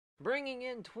Bringing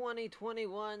in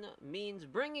 2021 means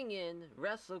bringing in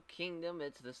Wrestle Kingdom.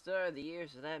 It's the start of the year,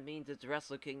 so that means it's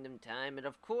Wrestle Kingdom time. And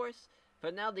of course,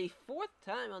 for now the fourth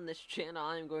time on this channel,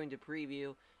 I'm going to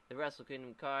preview the Wrestle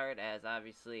Kingdom card, as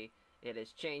obviously it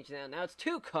has changed now. Now it's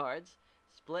two cards,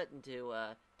 split into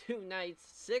 2 nights,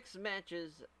 6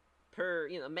 matches per,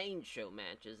 main show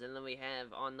matches. And then we have,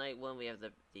 on night 1, we have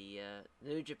the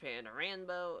New Japan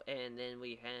Rambo, and then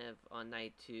we have on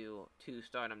night 2, 2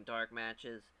 Stardom Dark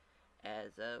matches.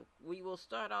 As we will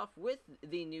start off with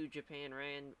the New Japan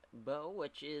Rambo,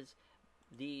 which is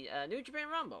the New Japan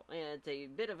Rumble. And it's a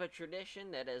bit of a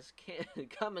tradition that has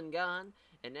come and gone,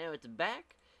 and now it's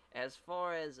back. As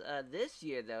far as this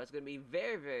year, though, it's going to be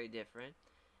very, very different.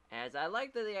 As I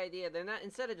like the idea, they're not,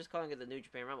 instead of just calling it the New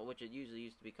Japan Rumble, which it usually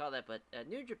used to be called that, but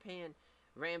New Japan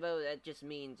Rambo, that just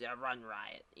means Run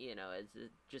Riot. You know, it's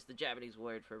just the Japanese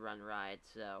word for Run Riot,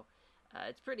 so...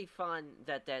 it's pretty fun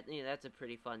that's a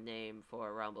pretty fun name for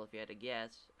a Rumble, if you had to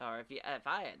guess, or if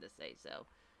I had to say so.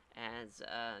 As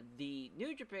the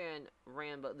New Japan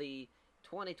Rambo, the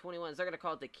 2021, they're gonna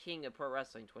call it the King of Pro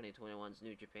Wrestling 2021's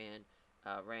New Japan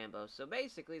Rambo. So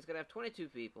basically, it's gonna have 22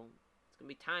 people. It's gonna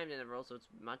be timed intervals, so it's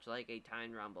much like a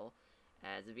timed Rumble.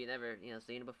 As if you've never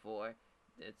seen it before,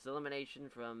 it's elimination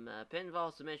from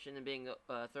pinfall, submission, and being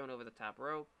thrown over the top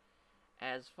rope.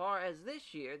 As far as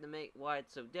this year, why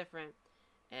it's so different,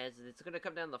 as it's going to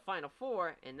come down to the Final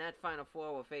Four, and that Final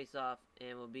Four will face off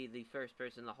and will be the first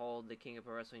person to hold the King of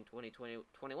Pro Wrestling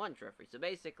 2021 trophy. So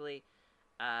basically,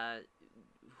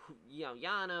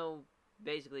 Yano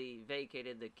basically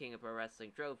vacated the King of Pro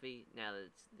Wrestling trophy now that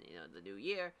it's the new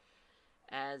year,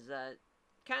 as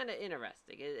kind of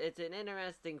interesting. It's an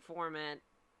interesting format.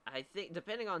 I think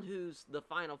depending on who's the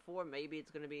Final Four, maybe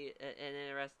it's going to be an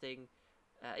interesting.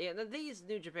 These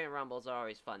New Japan Rumbles are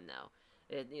always fun, though.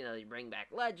 You bring back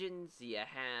legends, you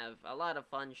have a lot of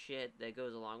fun shit that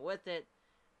goes along with it.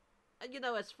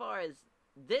 As far as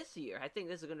this year, I think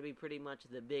this is going to be pretty much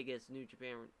the biggest New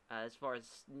Japan, as far as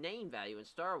name value and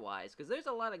star-wise, because there's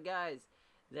a lot of guys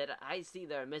that I see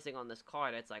that are missing on this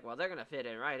card. It's like, well, they're going to fit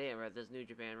in right in with this New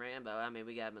Japan Rambo. I mean,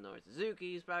 we got Minoru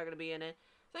Suzuki, he's probably going to be in it.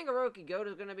 I think Hiroki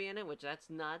Goto's going to be in it, which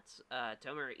that's nuts.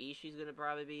 Tomohiro Ishii's going to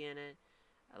probably be in it.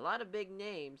 A lot of big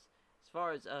names. As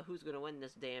far as who's going to win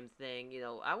this damn thing,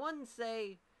 I wouldn't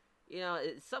say,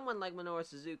 someone like Minoru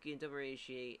Suzuki and Tomohiro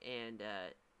Ishii and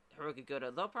Hiroki Goto,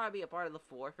 they'll probably be a part of the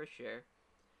 4 for sure.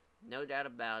 No doubt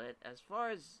about it. As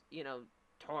far as,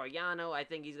 Toru Yano, I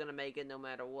think he's going to make it no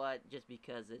matter what, just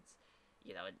because it's,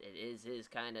 it is his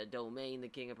kind of domain, the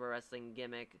King of Pro Wrestling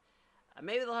gimmick.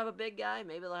 Maybe they'll have a big guy,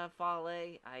 maybe they'll have Fale.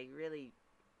 I really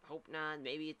hope not.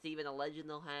 Maybe it's even a legend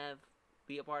they'll have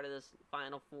be a part of this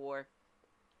Final Four.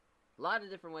 A lot of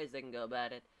different ways they can go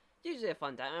about it. It's usually a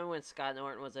fun time. I remember when Scott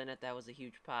Norton was in it, that was a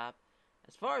huge pop.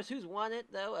 As far as who's won it,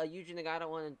 though, Yuji Nagata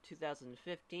won in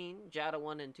 2015, Jado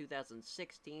won in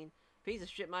 2016, piece of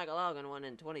shit Michael Elgin won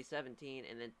in 2017,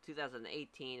 and then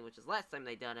 2018, which is the last time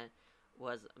they done it,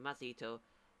 was Masahito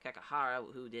Kakahara,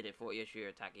 who did it for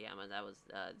Yoshihiro Takayama. That was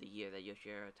the year that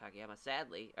Yoshihiro Takayama,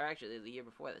 sadly, or actually the year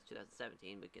before, that's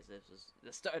 2017, because this was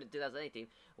the start of 2018,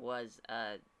 was,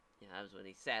 that was when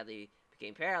he sadly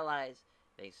became paralyzed,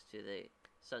 thanks to the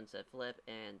sunset flip,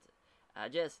 and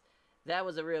that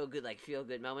was a real good,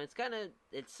 feel-good moment.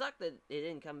 It sucked that it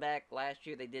didn't come back last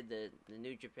year. They did the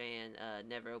New Japan,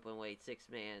 never open weight,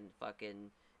 6-man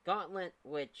fucking gauntlet,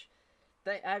 which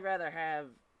I'd rather have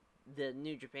the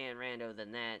New Japan Rando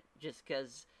than that, just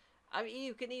because, I mean,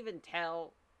 you can even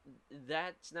tell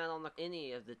that's not on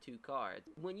any of the 2 cards.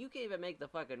 When you can't even make the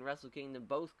fucking Wrestle Kingdom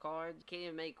both cards, can't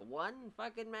even make one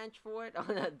fucking match for it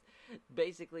on a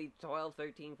basically 12,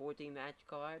 13, 14 match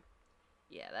card.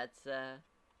 Yeah, that's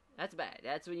bad.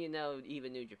 That's when you know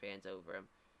even New Japan's over them.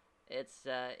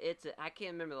 I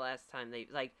can't remember the last time they,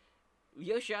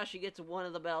 Yoshihashi gets one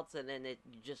of the belts and then it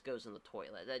just goes in the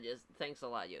toilet. Thanks a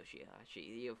lot,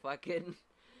 Yoshihashi. You fucking,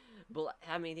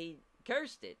 I mean, he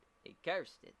cursed it. He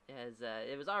cursed it, as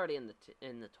it was already in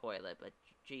the toilet, but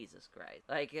Jesus Christ.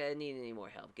 I need any more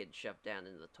help getting shoved down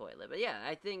into the toilet. But yeah,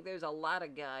 I think there's a lot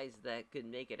of guys that could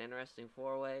make it interesting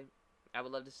 4-way. I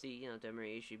would love to see,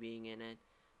 Tomohiro Ishii being in it.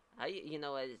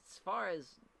 As far as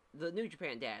the New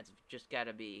Japan dads, just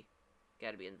gotta be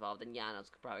involved, and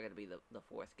Yano's probably gonna be the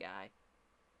 4th guy.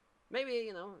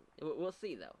 Maybe, we'll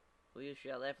see, though. We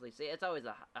shall definitely see. It's always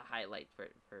a highlight for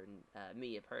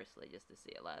me personally, just to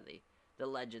see a lot of the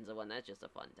legends of one. That's just a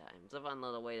fun time. It's a fun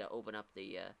little way to open up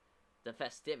the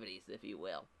festivities, if you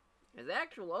will. As the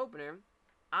actual opener,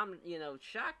 I'm,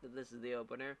 shocked that this is the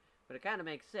opener, but it kind of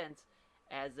makes sense,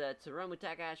 as Tsurumu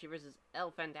Takahashi versus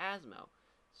El Phantasmo.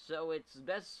 So it's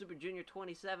Best Super Junior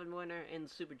 27 winner and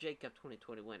Super J Cup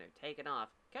 2020 winner taken off.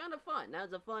 Kind of fun. That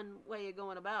was a fun way of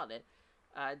going about it.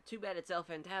 Too bad it's El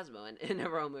Phantasmo and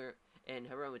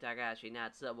Hiromu Takahashi,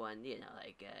 not someone,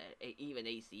 like even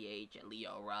ACH and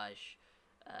Leo Rush,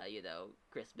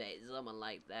 Chris Bates, someone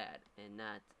like that, and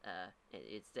not,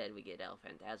 instead we get El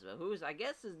Phantasmo, who's, I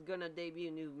guess, is gonna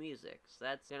debut new music, so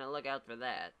that's gonna look out for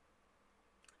that.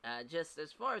 Just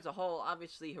as far as a whole,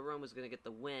 obviously Hiromu's gonna get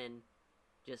the win,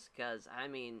 just because, I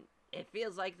mean, it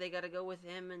feels like they gotta go with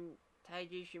him and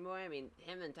Taiji Ishimori. I mean,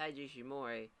 him and Taiji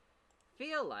Ishimori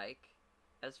feel like,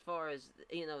 as far as,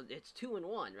 it's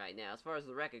 2-1 right now, as far as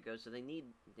the record goes, so they need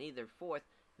their fourth.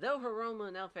 Though Hiromu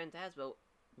and El Phantasmo,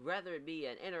 rather it be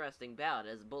an interesting bout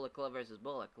as Bullet Club versus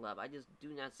Bullet Club, I just do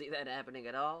not see that happening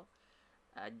at all.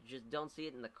 I just don't see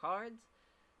it in the cards.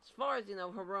 As far as,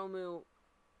 Hiromu,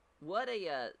 what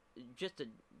just a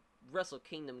Wrestle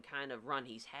Kingdom kind of run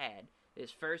he's had.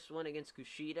 His first one against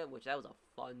Kushida, which that was a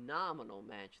phenomenal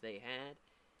match they had.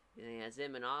 And he has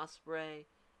him and Ospreay.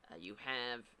 You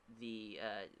have the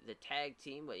tag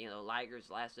team, but Liger's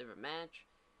last ever match,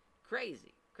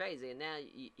 crazy, and now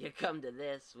you come to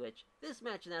this, which this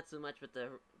match not so much, but the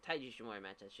Taiji Ishimori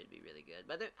match that should be really good.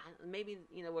 But maybe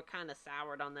we're kind of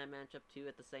soured on that matchup too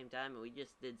at the same time, and we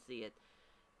just did see it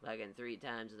like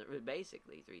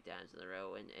basically three times in a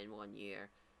row in 1 year.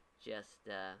 Just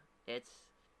it's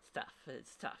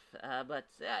tough. But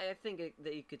I think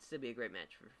it could still be a great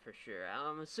match for sure.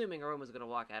 I'm assuming Hiromu's going to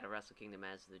walk out of Wrestle Kingdom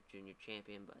as the junior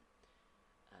champion, but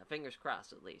fingers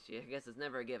crossed at least. I guess it's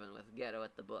never a given with Geto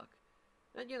at the book.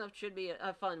 And, it should be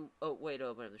a fun way to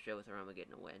open up the show with Hiromu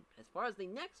getting a win. As far as the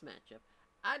next matchup,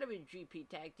 IWGP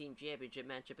Tag Team Championship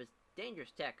matchup is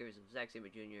Dangerous Tekkers of Zack Sabre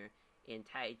Jr. and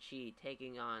Tai Chi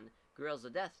taking on Guerrillas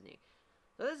of Destiny.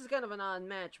 So this is kind of an odd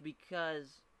match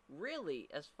because, really,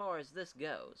 as far as this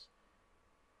goes,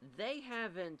 they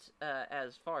haven't,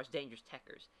 as far as Dangerous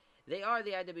Tekkers, they are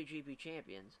the IWGP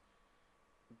champions,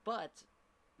 but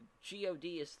GOD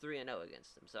is 3-0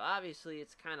 against them. So obviously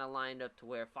it's kind of lined up to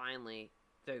where finally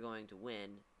they're going to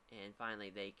win, and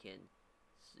finally they can,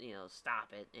 stop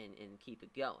it and keep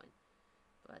it going.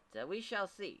 But we shall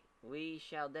see. We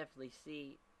shall definitely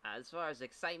see. As far as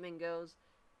excitement goes,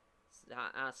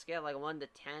 on a scale like 1 to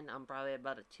 10, I'm probably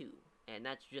about a 2. And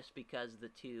that's just because the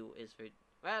 2 is for,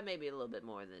 well, maybe a little bit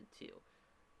more than 2.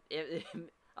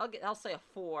 I'll say a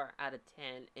 4 out of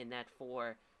 10, and that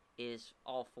 4 is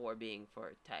all 4 being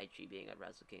for Tai Chi being at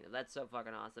Wrestle Kingdom. That's so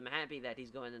fucking awesome. I'm happy that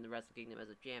he's going into Wrestle Kingdom as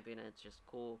a champion, and it's just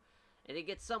cool. And it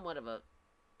gets somewhat of a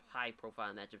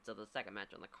high-profile matchup, so the second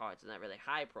match on the card is not really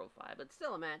high-profile, but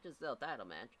still a match. It's still a title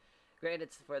match. Granted,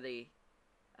 it's for the,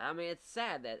 I mean, it's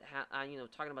sad that,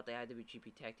 talking about the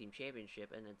IWGP Tag Team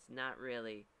Championship, and it's not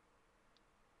really,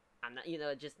 I'm not,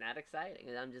 just not exciting.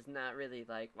 And I'm just not really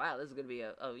like, wow, this is going to be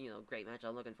a great match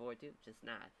I'm looking forward to. Just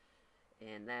not.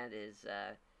 And that is,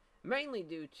 mainly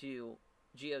due to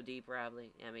GOD,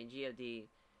 probably. I mean, GOD,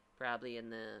 probably in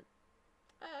the,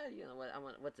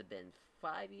 what's it been?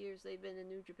 5 years they've been in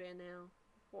New Japan now?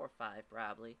 4 or 5,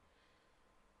 probably.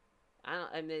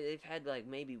 I mean, they've had, like,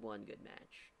 maybe one good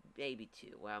match. Maybe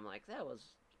 2, where I'm like, that was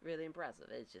really impressive.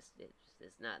 It's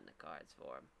not in the cards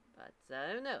for them. But,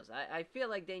 who knows? I feel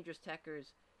like Dangerous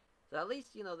Tekkers, so at least,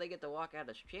 they get to walk out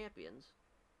as champions.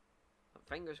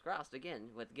 Fingers crossed, again,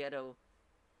 with Geto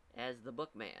as the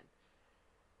bookman.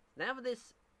 Now for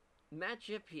this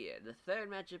matchup here, the third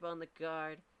matchup on the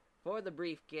card for the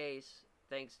briefcase,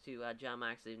 thanks to John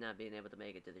Moxley not being able to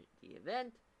make it to the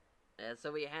event.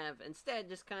 So we have, instead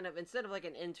of like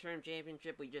an interim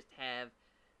championship, we just have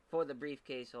for the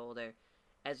briefcase holder,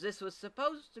 as this was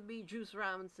supposed to be Juice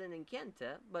Robinson and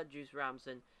Kenta, but Juice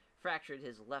Robinson fractured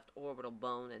his left orbital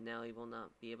bone, and now he will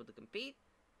not be able to compete.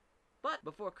 But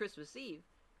before Christmas Eve,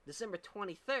 December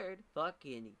 23rd,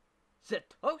 fucking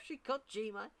Satoshi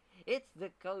Kojima, it's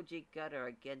the Koji Cutter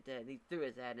again, and he threw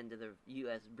his hat into the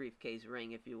U.S. briefcase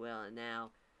ring, if you will, and now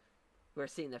we're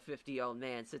seeing the 50-year-old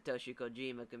man, Satoshi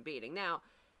Kojima, competing. Now,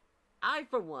 I,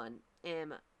 for one,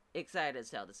 am excited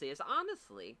as hell to see this.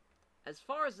 Honestly, as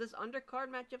far as this undercard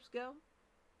matchups go,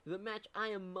 the match I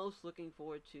am most looking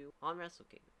forward to on Wrestle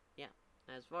Kingdom. Yeah.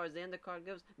 As far as the undercard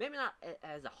goes, maybe not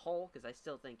as a whole, because I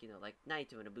still think, like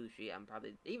Naito and Ibushi, I'm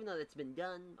probably, even though it's been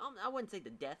done, I wouldn't say to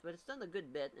death, but it's done a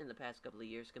good bit in the past couple of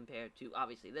years compared to,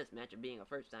 obviously, this matchup being a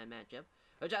first-time matchup,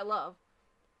 which I love.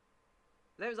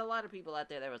 There's a lot of people out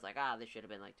there that was like, this should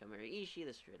have been like Tomohiro Ishii,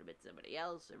 this should have been somebody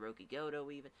else, Hiroki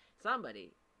Goto even.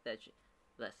 Somebody that should,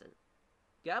 listen,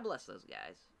 God bless those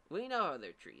guys. We know how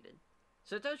they're treated.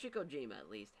 Satoshi Kojima, at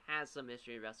least, has some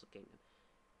history in Wrestle Kingdom.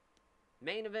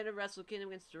 Main event of Wrestle Kingdom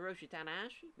against Hiroshi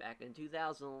Tanahashi back in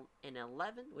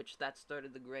 2011, which that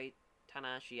started the great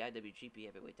Tanahashi IWGP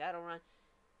Heavyweight title run.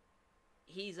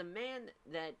 He's a man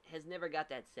that has never got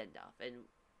that send-off, and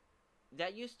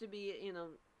that used to be,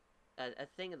 a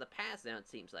thing of the past now, it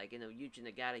seems like. Yuji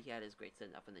Nagata, he had his great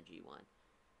send-off in the G1.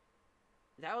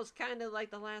 That was kind of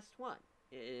like the last one.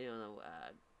 Tenzan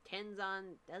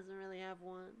doesn't really have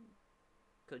one.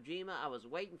 Kojima, I was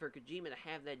waiting for Kojima to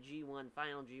have that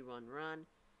final G1 run,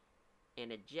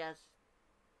 and it just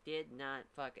did not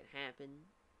fucking happen.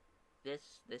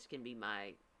 This can be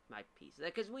my piece.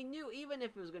 Because we knew, even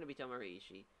if it was going to be Tomohiro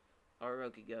Ishii or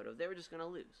Hiroki Goto, they were just going to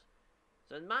lose.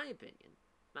 So in my opinion,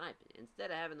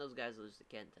 instead of having those guys lose to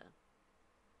Kenta,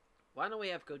 why don't we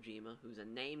have Kojima, who's a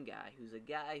name guy, who's a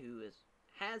guy who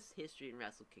has history in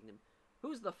Wrestle Kingdom,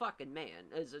 who's the fucking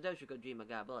man. Satoshi Kojima,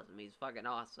 God bless him, he's fucking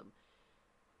awesome.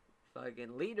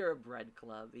 Fucking leader of Bread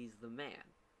Club, he's the man.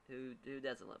 Who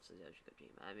doesn't love Satoshi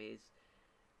Kojima? I mean, he's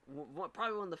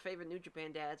probably one of the favorite New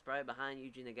Japan dads, probably behind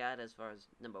Yuji Nagata as far as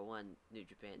number one New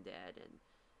Japan dad, and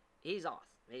he's awesome.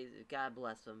 God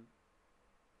bless him.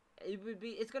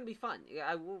 It's going to be fun.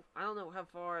 I don't know how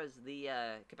far as the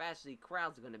capacity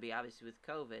crowd's going to be, obviously with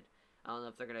COVID. I don't know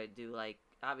if they're going to do,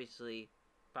 obviously,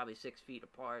 probably 6 feet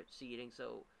apart seating,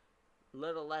 so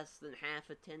little less than half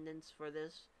attendance for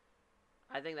this.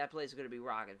 I think that place is going to be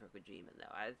rocking for Kojima,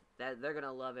 though. They're going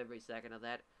to love every second of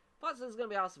that. Plus, it's going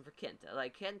to be awesome for Kenta.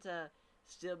 Kenta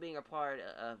still being a part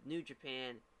of New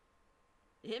Japan.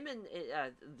 Him and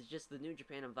just the New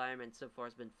Japan environment so far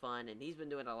has been fun, and he's been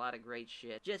doing a lot of great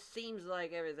shit. Just seems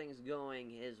like everything's going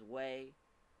his way.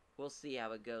 We'll see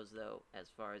how it goes, though,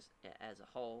 as far as a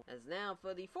whole. As now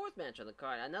for the 4th match on the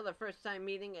card. Another first-time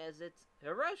meeting, as it's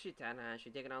Hiroshi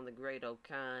Tanahashi taking on the Great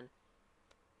Okan.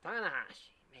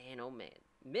 Tanahashi. Man, oh man.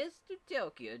 Mr.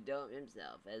 Tokyo Dome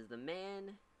himself, as the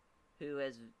man who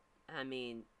has,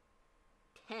 10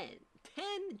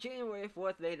 January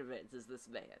 4th main events is this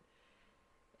man.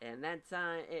 And that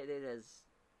time, it has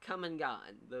come and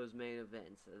gone, those main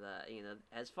events.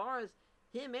 As far as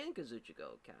him and Kazuchika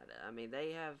Okada,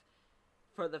 they have,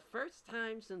 for the first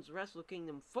time since Wrestle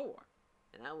Kingdom 4,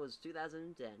 and that was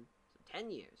 2010, so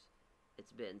 10 years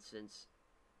it's been since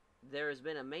there has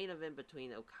been a main event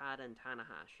between Okada and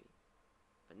Tanahashi.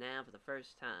 But now, for the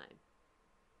first time,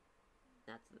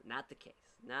 that's not the case.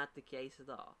 Not the case at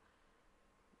all.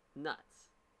 Nuts.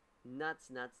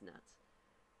 Nuts.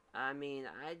 I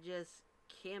just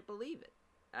can't believe it.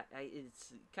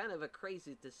 It's kind of a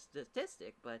crazy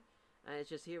statistic, but it's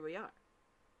just here we are.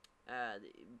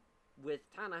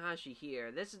 With Tanahashi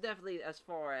here, this is definitely as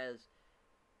far as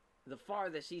the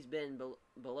farthest he's been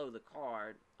below the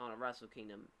card on a Wrestle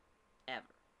Kingdom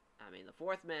ever. The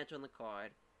 4th match on the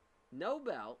card, no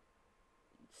belt,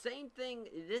 same thing.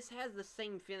 This has the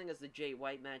same feeling as the Jay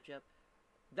White matchup.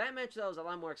 That match, though, was a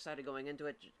lot more excited going into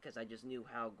it because I just knew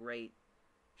how great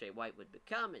Jay White would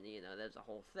become, and there's a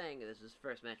whole thing. This is his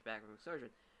first match back from Excursion.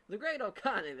 The Great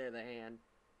Okan, on the other hand,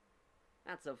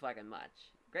 not so fucking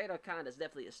much. Great Okan is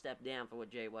definitely a step down for what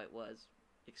Jay White was,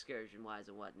 excursion-wise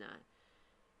and whatnot.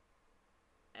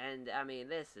 And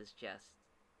this is just,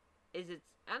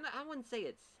 I wouldn't say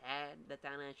it's sad that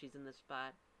Tanahashi's in this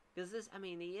spot, because this,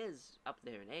 he is up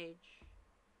there in age.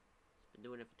 He's been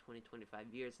doing it for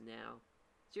 20-25 years now.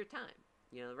 It's your time.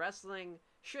 Wrestling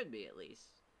should be, at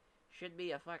least. Should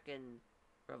be a fucking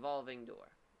revolving door,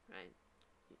 right?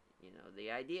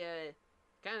 The idea,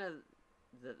 kind of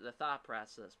the thought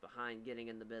process behind getting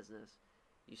in the business.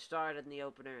 You start in the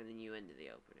opener, and then you end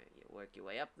the opener. You work your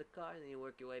way up the card, and then you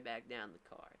work your way back down the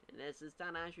card. And this is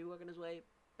Tanahashi working his way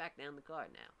back down the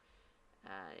card now.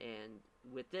 And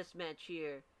with this match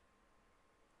here,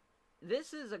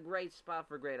 this is a great spot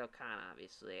for Great Okan,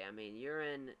 obviously. You're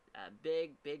in a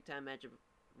big time matchup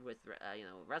with,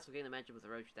 Wrestle Kingdom matchup with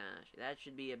Hiroshi Tanahashi. That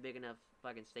should be a big enough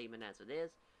fucking statement as it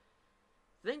is.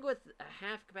 I think with a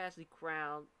half-capacity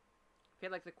crowd, I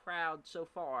feel like the crowd so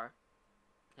far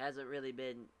hasn't really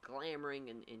been clamoring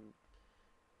and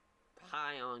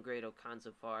high on Great Okan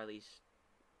so far, at least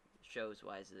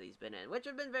shows-wise that he's been in, which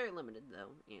have been very limited,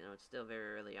 though. It's still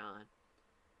very early on.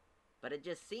 But it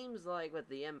just seems like with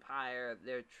the Empire,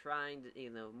 they're trying to,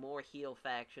 more heel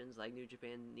factions like New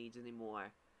Japan needs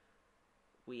anymore.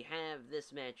 We have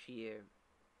this match here,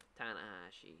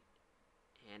 Tanahashi,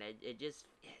 and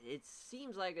it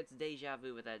seems like it's deja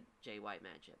vu with that Jay White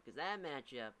matchup, because that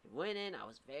matchup went in, I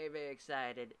was very, very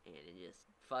excited, and it just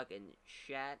fucking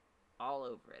shat all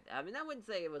over it. I wouldn't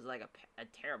say it was like a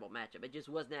terrible matchup, it just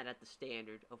was not at the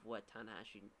standard of what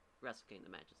Tanahashi Wrestle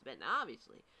Kingdom matches have been. Now,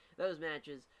 obviously, those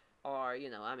matches are,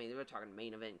 we're talking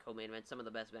main event, co-main event, some of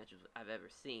the best matches I've ever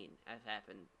seen have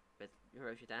happened with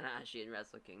Hiroshi Tanahashi in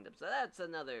Wrestle Kingdom. So that's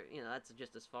another, that's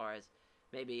just as far as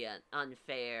maybe an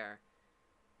unfair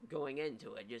going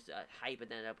into it, just hyping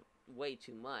that up way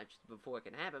too much before it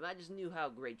can happen. But I just knew how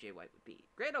great Jay White would be.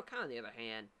 Great O'Connor, on the other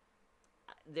hand,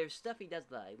 there's stuff he does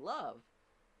that I love.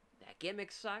 That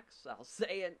gimmick sucks. I'll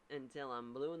say it until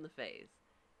I'm blue in the face.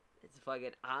 It's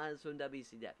fucking Oz from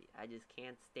WCW. I just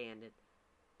can't stand it.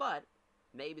 But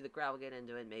maybe the crowd will get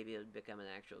into it. Maybe it'll become an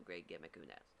actual great gimmick. Who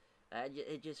knows?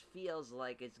 It just feels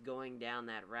like it's going down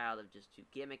that route of just too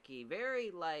gimmicky.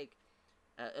 Very like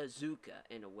Azuka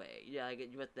in a way. Yeah, like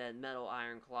with the metal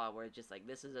iron claw, where it's just like,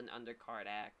 this is an undercard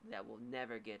act that will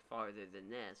never get farther than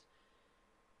this.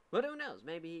 But who knows?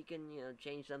 Maybe he can,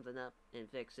 change something up and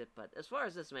fix it. But as far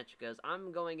as this match goes,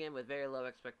 I'm going in with very low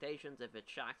expectations. If it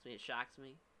shocks me, it shocks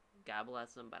me. God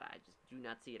bless him, but I just do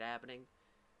not see it happening.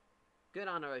 Good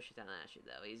on Hiroshi Tanahashi,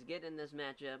 though. He's getting this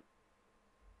matchup.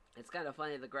 It's kind of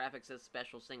funny, the graphic says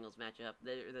special singles matchup.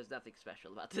 There's nothing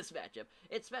special about this matchup.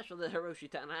 It's special that Hiroshi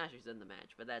Tanahashi's in the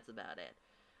match, but that's about it.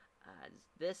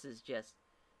 This is just...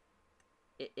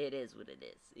 It is what it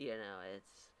is.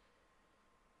 It's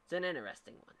an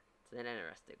interesting one. It's an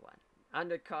interesting one.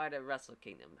 Undercard of Wrestle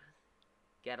Kingdom.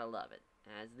 Gotta love it.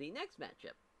 As the next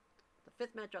matchup, the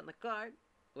fifth match on the card,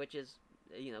 which is,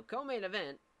 co-main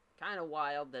event. Kind of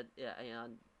wild that,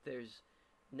 there's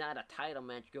not a title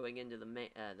match going into the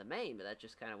main, but that's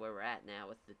just kind of where we're at now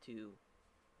with the two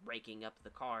breaking up the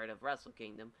card of Wrestle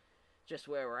Kingdom. Just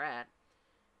where we're at.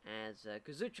 As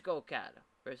Kazuchika Okada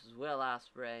versus Will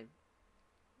Ospreay.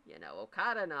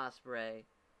 Okada and Ospreay.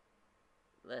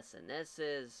 Listen, this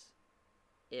is...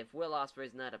 If Will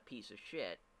Ospreay's not a piece of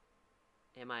shit,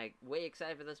 am I way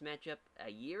excited for this matchup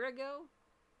a year ago?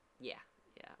 Yeah,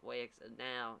 way excited.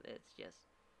 Now, it's just...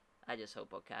 I just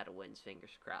hope Okada wins,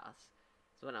 fingers crossed.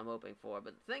 That's what I'm hoping for.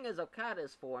 But the thing is, Okada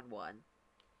is 4-1.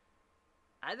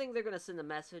 I think they're going to send a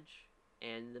message,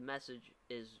 and the message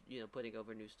is, putting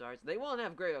over new stars. They won't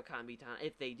have Great O'Khan beat on.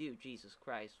 If they do, Jesus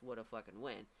Christ, what a fucking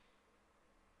win.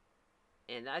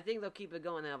 And I think they'll keep it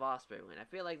going and have Ospreay win. I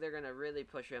feel like they're going to really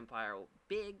push Empire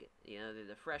big. They're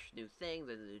the fresh new thing.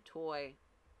 They're the new toy.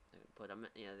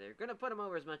 They're going to put them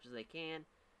over as much as they can.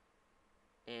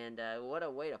 And what a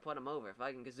way to put them over.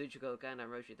 Fucking Kazuchika Okada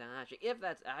and Hiroshi Tanahashi. If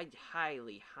that's... I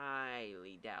highly,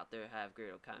 highly doubt they'll have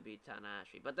Great O'Khan beat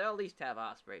Tanahashi. But they'll at least have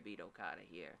Ospreay beat Okada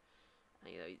here.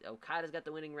 Okada's got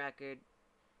the winning record.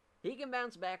 He can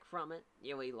bounce back from it.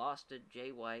 He lost to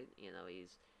Jay White.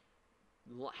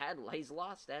 He's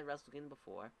lost at Wrestle Kingdom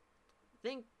before. I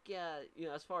think,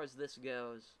 as far as this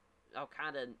goes,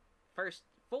 Okada, first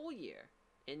full year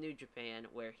in New Japan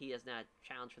where he has not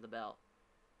challenged for the belt.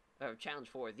 Or challenged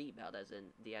for the belt, as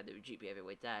in the NJPW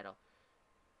Heavyweight title.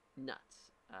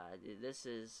 Nuts. This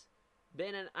has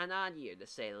been an odd year, to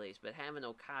say the least. But having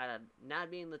Okada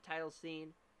not being in the title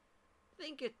scene, I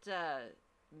think it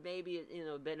maybe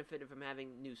benefited from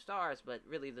having new stars. But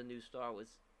really, the new star was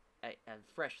a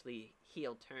freshly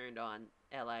heel turned on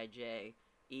LIJ,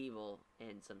 Evil,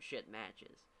 and some shit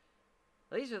matches.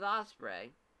 At least with Ospreay,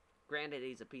 granted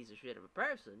he's a piece of shit of a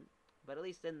person, but at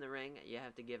least in the ring, you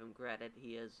have to give him credit.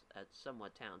 He is a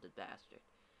somewhat talented bastard.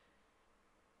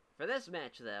 For this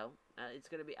match, though, it's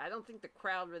going to be... I don't think the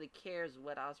crowd really cares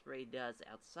what Ospreay does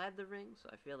outside the ring, so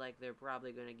I feel like they're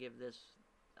probably going to give this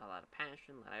a lot of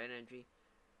passion, a lot of energy.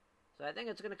 So I think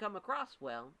it's going to come across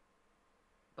well.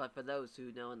 But for those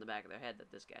who know in the back of their head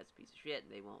that this guy's a piece of shit,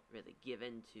 and they won't really give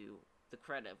into the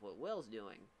credit of what Will's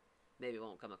doing, maybe it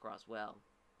won't come across well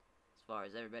as far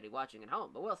as everybody watching at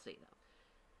home. But we'll see, though.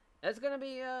 It's going to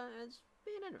be, it's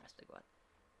be an interesting one.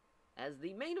 As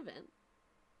the main event,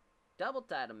 double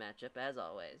title matchup, as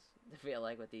always. I feel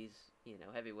like with these,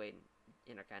 heavyweight and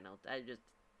intercontinental,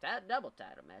 that double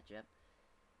title matchup.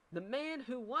 The man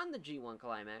who won the G1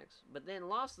 Climax, but then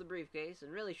lost the briefcase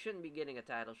and really shouldn't be getting a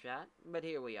title shot, but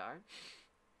here we are.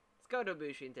 It's Kota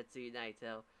Ibushi and Tetsuya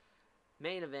Naito.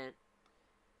 Main event.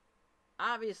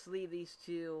 Obviously, these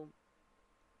two,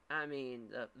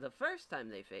 the first time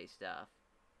they faced off,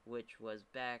 which was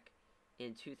back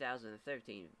in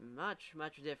 2013. Much,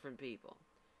 much different people.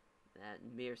 That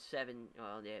mere 7,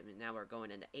 well, yeah, now we're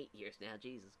going into 8 years now.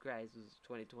 Jesus Christ, this is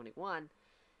 2021.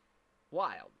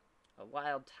 Wild. A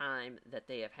wild time that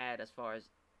they have had as far as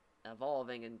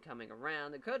evolving and coming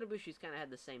around. And Kota Ibushi's kind of had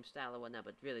the same style and whatnot,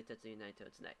 but really Tetsuya Naito,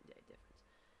 it's night and day difference.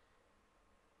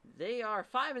 They are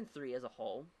 5-3 as a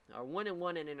whole, are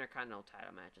 1-1 in Intercontinental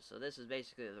title matches, so this is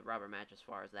basically the rubber match as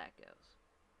far as that goes.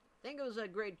 I think it was a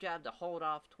great job to hold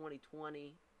off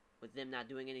 2020 with them not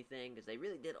doing anything, because they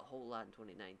really did a whole lot in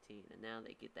 2019, and now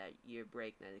they get that year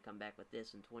break, now they come back with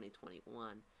this in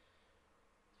 2021. As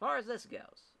far as this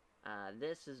goes,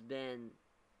 this has been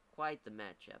quite the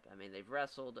matchup. I mean, they've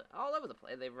wrestled all over the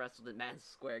place. They've wrestled in Madison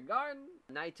Square Garden.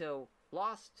 Naito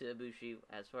lost to Ibushi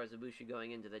as far as Ibushi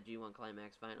going into the G1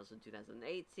 Climax Finals in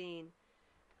 2018.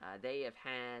 They have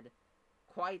had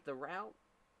quite the route,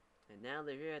 and now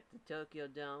they're here at the Tokyo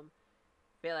Dome.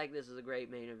 I feel like this is a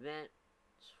great main event.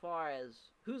 As far as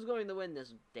who's going to win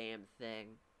this damn thing,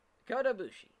 Kota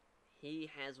Ibushi.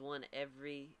 He has won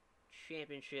every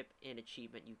championship and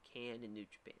achievement you can in New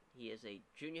Japan. He is a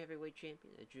junior heavyweight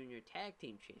champion, a junior tag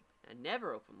team champion, a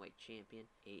never openweight champion,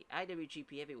 a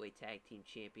IWGP heavyweight tag team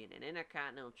champion, an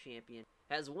intercontinental champion,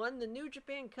 has won the New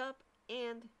Japan Cup,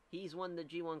 and he's won the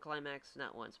G1 Climax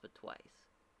not once but twice.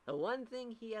 The one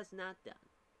thing he has not done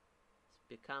is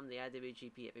become the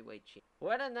IWGP heavyweight champion.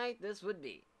 What a night this would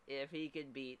be if he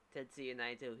could beat Tetsuya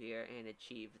Naito here and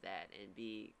achieve that and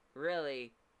be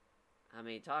really, I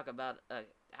mean, talk about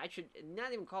I should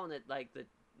not even calling it like the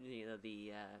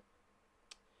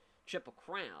Triple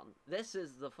Crown. This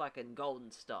is the fucking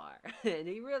Golden Star, and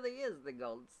he really is the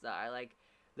Golden Star. Like,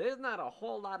 there's not a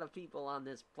whole lot of people on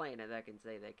this planet that can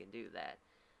say they can do that,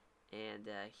 and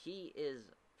he is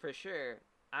for sure.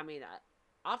 I mean,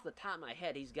 off the top of my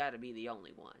head, he's got to be the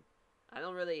only one. I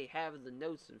don't really have the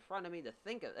notes in front of me to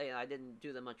think of. I didn't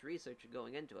do that much research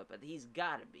going into it, but he's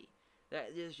got to be.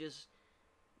 That is just.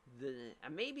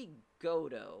 Maybe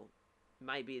Goto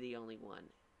might be the only one.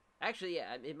 Actually,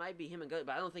 yeah, it might be him and Goto,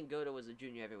 but I don't think Goto was a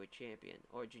junior heavyweight champion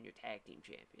or a junior tag team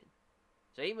champion.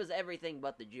 So he was everything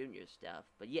but the junior stuff.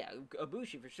 But yeah,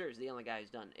 Ibushi for sure is the only guy who's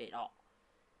done it all.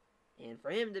 And for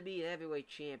him to be a heavyweight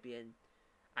champion,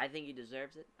 I think he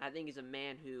deserves it. I think he's a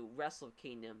man who Wrestle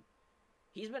Kingdom,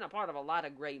 he's been a part of a lot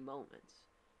of great moments.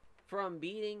 From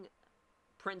beating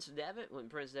Prince Devitt when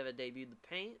Prince Devitt debuted the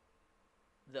paint,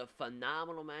 the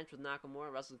phenomenal match with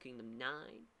Nakamura, Wrestle Kingdom 9.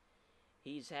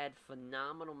 He's had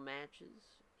phenomenal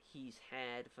matches. He's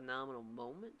had phenomenal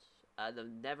moments. The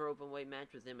never openweight match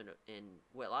with him and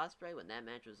Will Ospreay, when that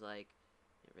match was like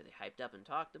really hyped up and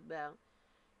talked about.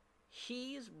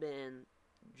 He's been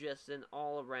just an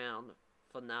all-around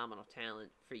phenomenal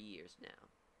talent for years now,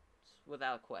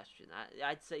 without question.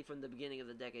 I'd say from the beginning of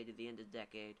the decade to the end of the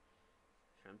decade,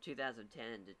 from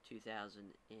 2010 to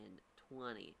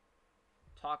 2020.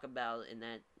 Talk about in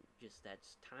that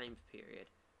time period,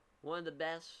 one of the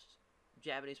best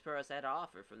Japanese pro wrestlers had to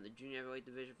offer, from the junior heavyweight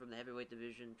division, from the heavyweight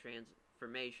division,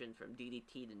 transformation from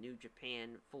DDT to New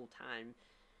Japan full time.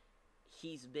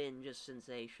 He's been just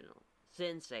sensational,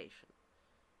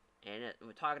 and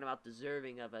we're talking about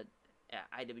deserving of a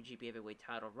IWGP heavyweight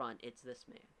title run. It's this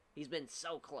man. He's been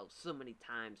so close so many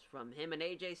times, from him and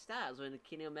AJ Styles when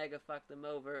Kenny Omega fucked him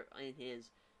over in his,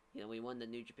 we won the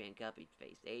New Japan Cup. He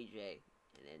faced AJ.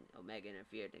 And then Omega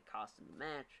interfered and cost him the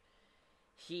match.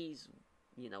 He's,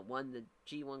 won the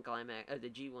G1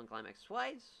 Climax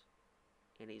twice,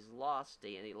 and he's lost.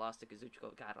 And he lost to Kazuchika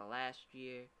Okada last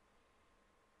year.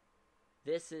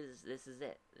 This is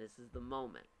it. This is the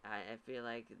moment. I feel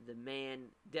like the man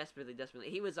desperately.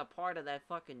 He was a part of that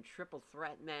fucking triple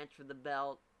threat match for the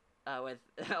belt with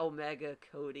Omega,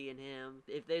 Cody, and him.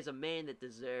 If there's a man that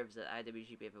deserves an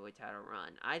IWGP heavyweight title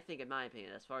run, I think, in my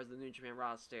opinion, as far as the New Japan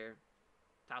roster,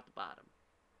 top to bottom,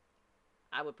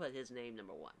 I would put his name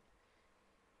number one.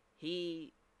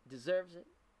 He deserves it.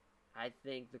 I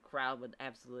think the crowd would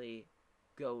absolutely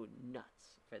go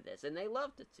nuts for this. And they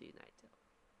love Tetsuya Naito.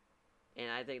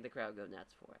 And I think the crowd would go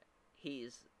nuts for it.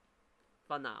 He's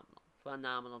phenomenal.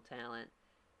 Phenomenal talent.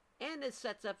 And it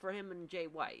sets up for him and Jay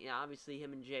White. Obviously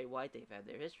him and Jay White, they've had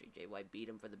their history. Jay White beat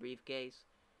him for the briefcase.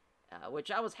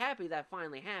 Which I was happy that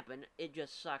finally happened. It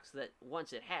just sucks that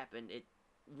once it happened, it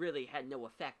really had no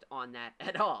effect on that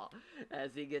at all,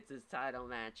 as he gets his title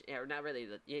match, or not really,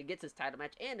 he gets his title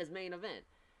match and his main event.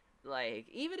 Like,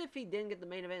 even if he didn't get the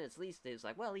main event, at least it was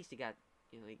like, well, at least he got,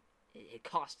 it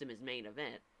cost him his main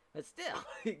event, but still,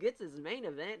 he gets his main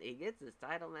event, he gets his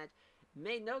title match.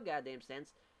 Made no goddamn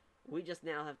sense. We just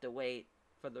now have to wait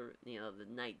for the, the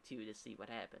night 2 to see what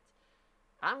happens.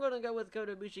 I'm gonna go with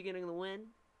Kota Ibushi getting the win.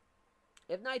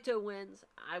 If Naito wins,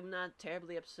 I'm not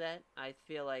terribly upset. I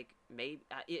feel like maybe...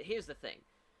 here's the thing.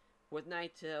 With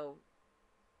Naito,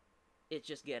 it's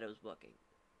just Ghetto's booking.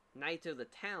 Naito, the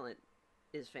talent,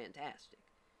 is fantastic.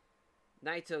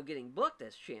 Naito getting booked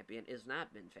as champion has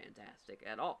not been fantastic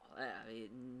at all.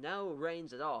 No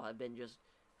reigns at all have been just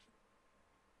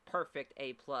perfect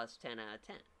A+, 10 out of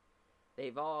 10.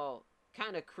 They've all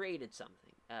kind of created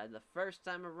something. The first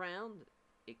time around,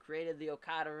 it created the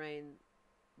Okada reign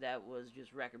that was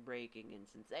just record-breaking and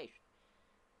sensation.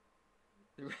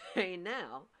 The reign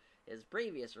now, his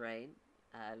previous reign,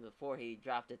 before he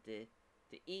dropped it to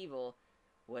Evil,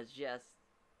 was just,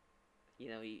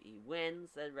 he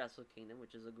wins at Wrestle Kingdom,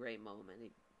 which is a great moment.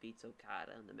 He beats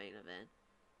Okada in the main event.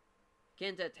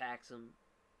 Kenta attacks him,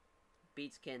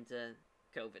 beats Kenta,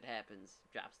 COVID happens,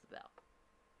 drops the belt.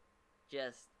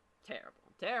 Just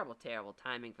terrible. Terrible, terrible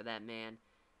timing for that man.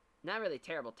 Not really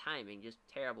terrible timing, just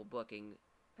terrible booking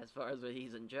as far as when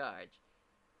he's in charge.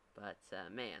 But,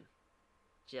 man.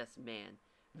 Just, man.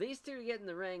 These two get in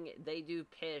the ring, they do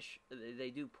push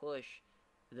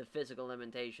the physical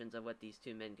limitations of what these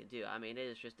two men can do. I mean, it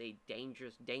is just a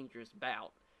dangerous, dangerous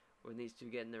bout when these two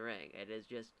get in the ring. It is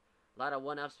just a lot of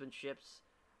one-upsmanships,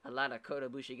 a lot of Kota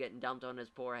Ibushi getting dumped on his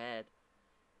poor head.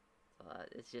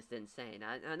 It's just insane.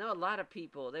 I know a lot of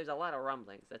people, there's a lot of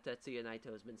rumblings that Tetsuya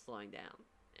Naito has been slowing down.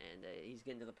 And he's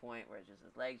getting to the point where just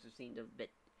his legs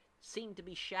seem to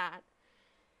be shot.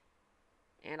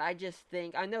 And I just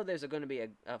think, I know there's going to be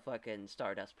a fucking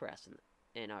Stardust press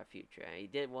in our future. He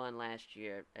did one last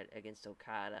year against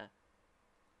Okada.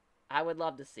 I would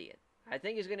love to see it. I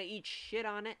think he's going to eat shit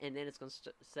on it, and then it's going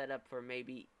to set up for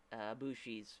maybe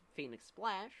Bushi's Phoenix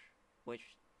Splash, which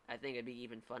I think it'd be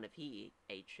even fun if he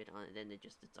ate shit on it, then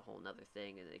it's a whole nother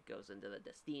thing, and it goes into the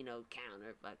Destino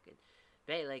counter, fucking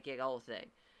Pele kick, whole thing.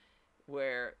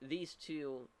 Where these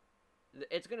two,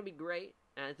 it's going to be great,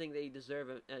 and I think they deserve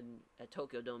a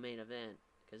Tokyo Dome main event,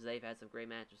 because they've had some great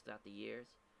matches throughout the years.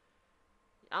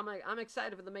 I'm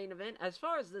excited for the main event. As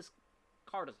far as this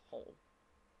card as a whole,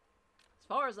 as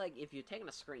far as, like, if you're taking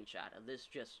a screenshot of this,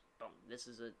 just, boom, this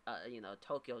is a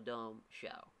Tokyo Dome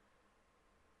show.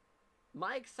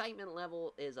 My excitement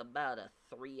level is about a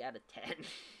 3 out of 10.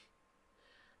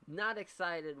 Not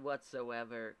excited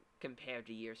whatsoever compared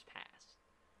to years past.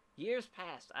 Years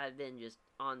past, I've been just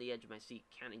on the edge of my seat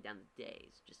counting down the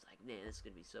days. Just like, man, this is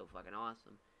going to be so fucking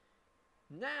awesome.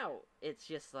 Now, it's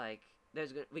just like,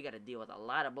 we got to deal with a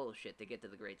lot of bullshit to get to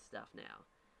the great stuff now.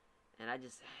 And I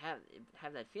just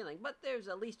have that feeling. But there's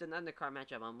at least an undercard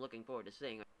matchup I'm looking forward to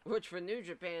seeing. Which for New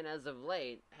Japan, as of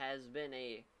late, has been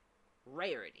a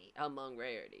rarity among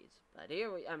rarities. But here,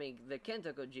 the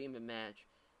Kenta Kojima match,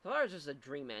 as far as just a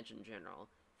dream match in general,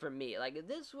 for me, like,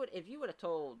 if you would have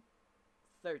told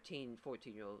 13,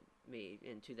 14-year-old me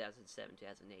in 2007,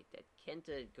 2008, that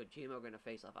Kenta and Kojima were going to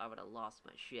face off, I would have lost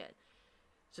my shit.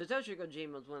 Satoshi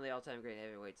Kojima was one of the all-time great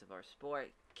heavyweights of our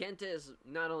sport. Kenta is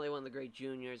not only one of the great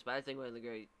juniors, but I think one of the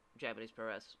great Japanese pro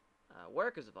wrestling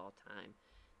workers of all time,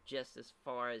 just as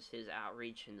far as his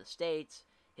outreach in the States,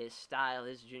 his style,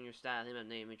 his junior style. Him and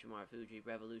Naomichi Marufuji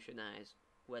revolutionized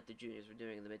what the juniors were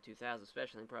doing in the mid-2000s,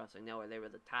 especially in pro wrestling. Nowhere they were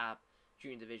the top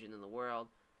junior division in the world.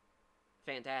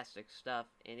 Fantastic stuff,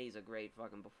 and he's a great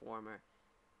fucking performer.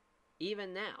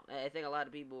 Even now, I think a lot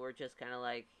of people were just kind of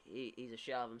like, he's a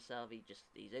shell of himself,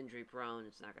 he's injury prone,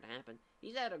 it's not going to happen.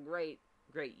 He's had a great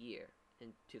year in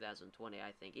 2020,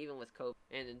 I think, even with COVID.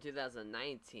 And in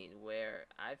 2019, where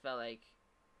I felt like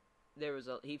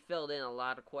he filled in a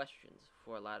lot of questions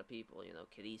for a lot of people.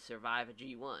 Could he survive a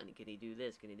G1? Can he do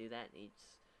this? Can he do that? And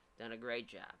he's done a great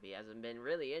job. He hasn't been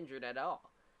really injured at all.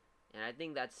 And I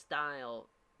think that style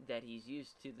that he's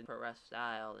used to, the pro wrestling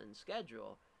style and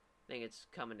schedule, I think it's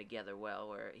coming together well,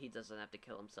 where he doesn't have to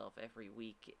kill himself every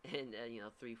week and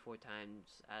 3-4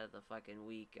 times out of the fucking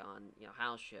week on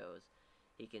house shows.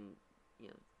 He can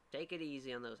take it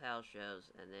easy on those house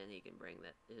shows, and then he can bring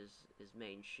his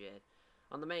main shit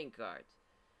on the main cards.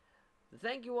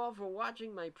 Thank you all for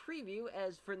watching my preview.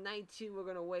 As for Night 2, we're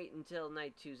going to wait until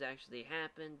Night 2's actually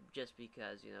happened, just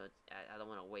because, I don't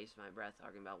want to waste my breath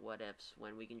talking about what ifs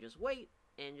when we can just wait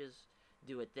and just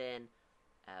do it then,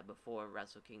 before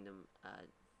Wrestle Kingdom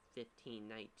 15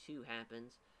 Night 2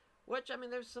 happens. Which,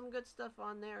 there's some good stuff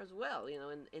on there as well,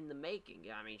 in the making.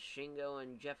 Shingo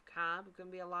and Jeff Cobb can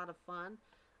be a lot of fun.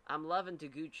 I'm loving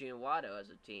Taguchi and Wato as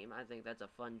a team. I think that's a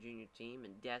fun junior team,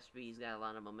 and Despy's got a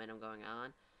lot of momentum going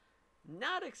on.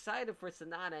 Not excited for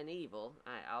Sonata and Evil,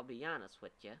 I'll be honest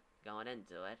with you, going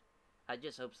into it. I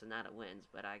just hope Sonata wins,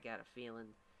 but I got a feeling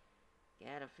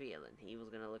Evil's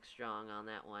going to look strong on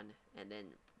that one, and then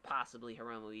possibly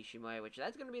Hiromu Ishimori, which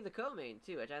that's going to be the co-main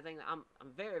too, which I think I'm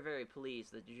very, very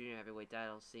pleased that the junior heavyweight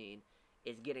title scene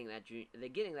is getting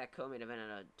that co-main event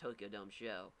on a Tokyo Dome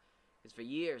show. Because for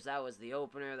years, that was the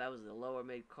opener, that was the lower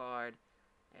mid-card,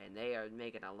 and they are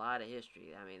making a lot of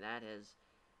history.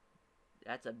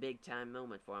 That's a big-time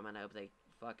moment for them, and I hope they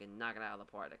fucking knock it out of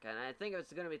the park. And I think if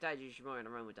it's going to be Taiji Ishimori and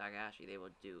Hiromu Takahashi, they will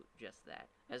do just that.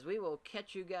 As we will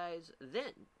catch you guys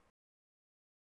then.